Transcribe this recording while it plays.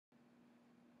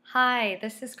Hi,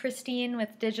 this is Christine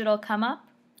with Digital Come Up.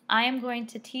 I am going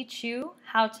to teach you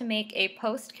how to make a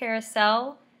post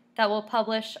carousel that will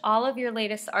publish all of your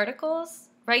latest articles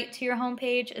right to your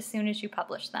homepage as soon as you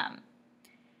publish them.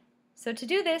 So to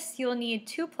do this, you'll need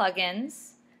two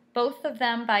plugins, both of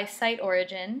them by Site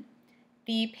Origin,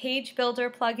 the Page Builder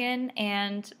plugin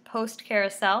and Post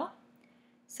Carousel.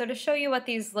 So to show you what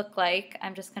these look like,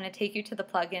 I'm just going to take you to the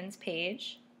plugins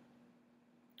page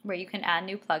where you can add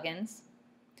new plugins.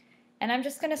 And I'm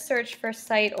just going to search for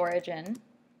Site Origin.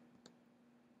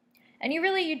 And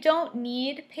you don't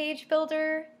need Page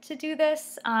Builder to do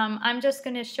this. I'm just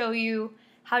going to show you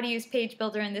how to use Page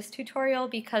Builder in this tutorial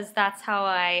because that's how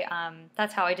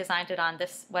I designed it on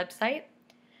this website.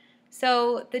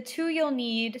 So the two you'll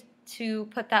need to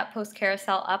put that post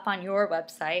carousel up on your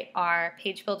website are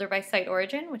Page Builder by Site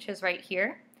Origin, which is right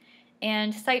here,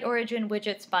 and Site Origin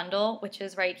Widgets Bundle, which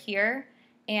is right here.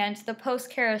 And the post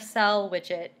carousel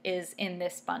widget is in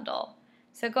this bundle.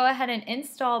 So go ahead and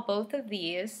install both of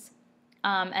these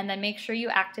and then make sure you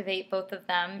activate both of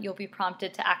them. You'll be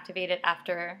prompted to activate it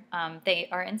after they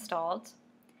are installed.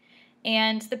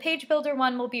 And the Page Builder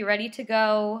one will be ready to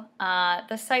go.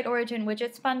 The Site Origin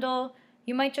Widgets bundle,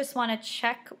 you might just want to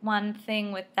check one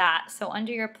thing with that. So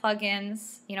under your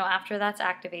plugins, after that's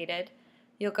activated,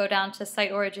 you'll go down to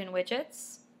Site Origin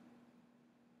Widgets.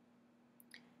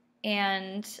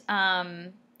 And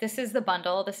this is the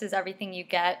bundle. This is everything you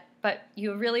get, but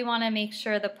you really want to make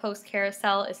sure the post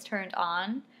carousel is turned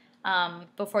on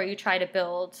before you try to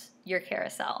build your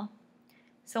carousel.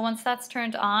 So once that's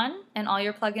turned on and all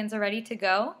your plugins are ready to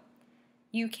go,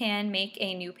 you can make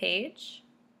a new page.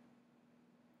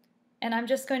 And I'm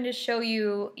just going to show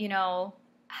you,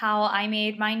 how I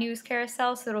made my news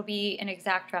carousel, so it'll be an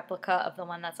exact replica of the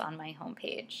one that's on my home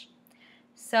page.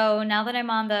 So now that I'm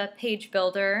on the Page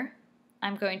Builder,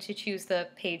 I'm going to choose the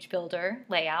Page Builder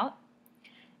layout,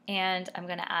 and I'm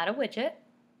going to add a widget.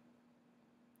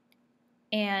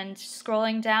 And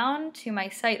scrolling down to my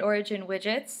Site Origin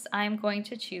widgets, I'm going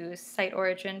to choose Site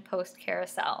Origin Post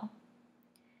Carousel.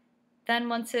 Then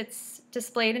once it's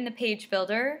displayed in the Page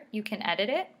Builder, you can edit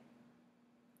it.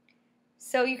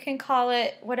 So you can call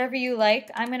it whatever you like.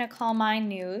 I'm going to call mine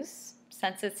News,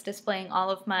 since it's displaying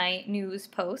all of my news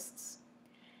posts.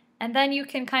 And then you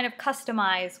can kind of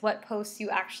customize what posts you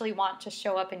actually want to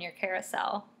show up in your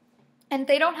carousel. And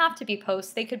they don't have to be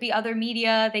posts. They could be other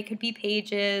media, they could be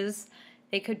pages,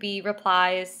 they could be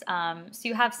replies. So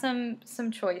you have some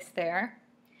choice there.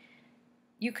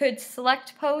 You could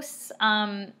select posts.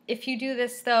 If you do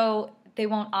this, though, they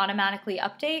won't automatically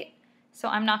update. So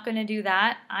I'm not going to do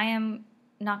that. I am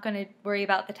not going to worry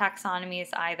about the taxonomies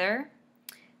either.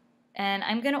 And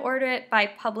I'm going to order it by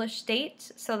publish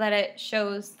date so that it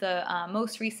shows the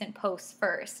most recent posts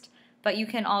first. But you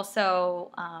can also,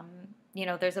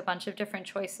 there's a bunch of different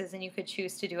choices and you could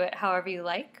choose to do it however you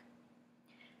like.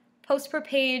 Post per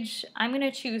page, I'm going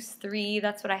to choose 3.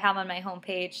 That's what I have on my home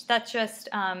page. That just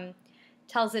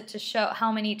tells it to show how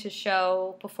many to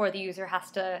show before the user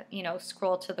has to,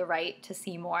 scroll to the right to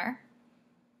see more.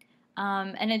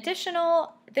 An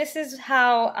additional, this is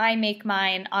how I make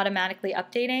mine automatically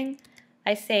updating.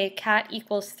 I say cat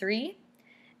equals 3,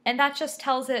 and that just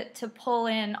tells it to pull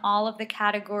in all of the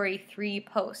category 3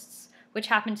 posts, which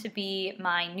happen to be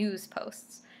my news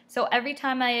posts. So every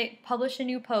time I publish a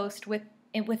new post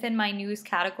within my news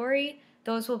category,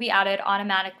 those will be added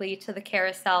automatically to the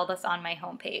carousel that's on my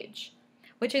homepage,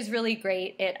 which is really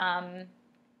great. It,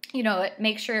 it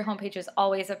makes sure your homepage is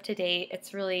always up to date.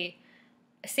 It's really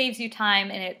saves you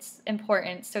time, and it's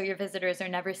important so your visitors are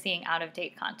never seeing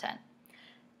out-of-date content.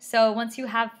 So once you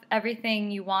have everything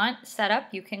you want set up,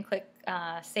 you can click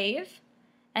Save,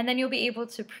 and then you'll be able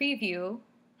to preview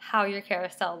how your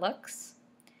carousel looks.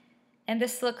 And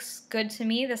this looks good to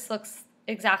me. This looks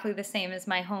exactly the same as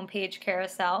my homepage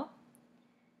carousel.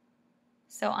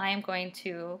 So I am going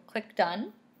to click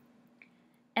Done.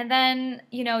 And then,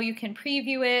 you can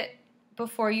preview it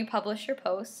before you publish your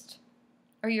post,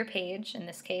 or your page in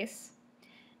this case,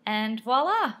 and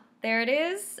voila, there it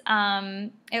is.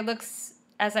 It looks,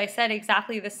 as I said,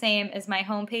 exactly the same as my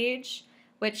home page,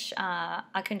 which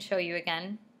I can show you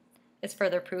again as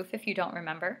further proof if you don't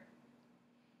remember.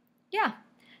 Yeah,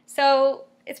 so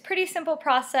it's a pretty simple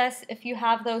process if you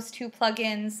have those two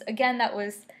plugins. Again, that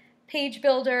was Page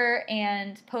Builder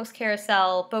and Post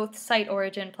Carousel, both Site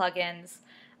Origin plugins.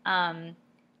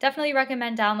 Definitely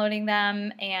recommend downloading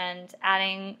them and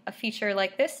adding a feature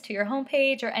like this to your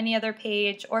homepage or any other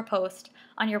page or post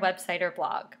on your website or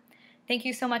blog. Thank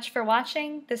you so much for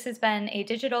watching. This has been a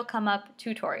Digital Come Up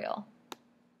tutorial.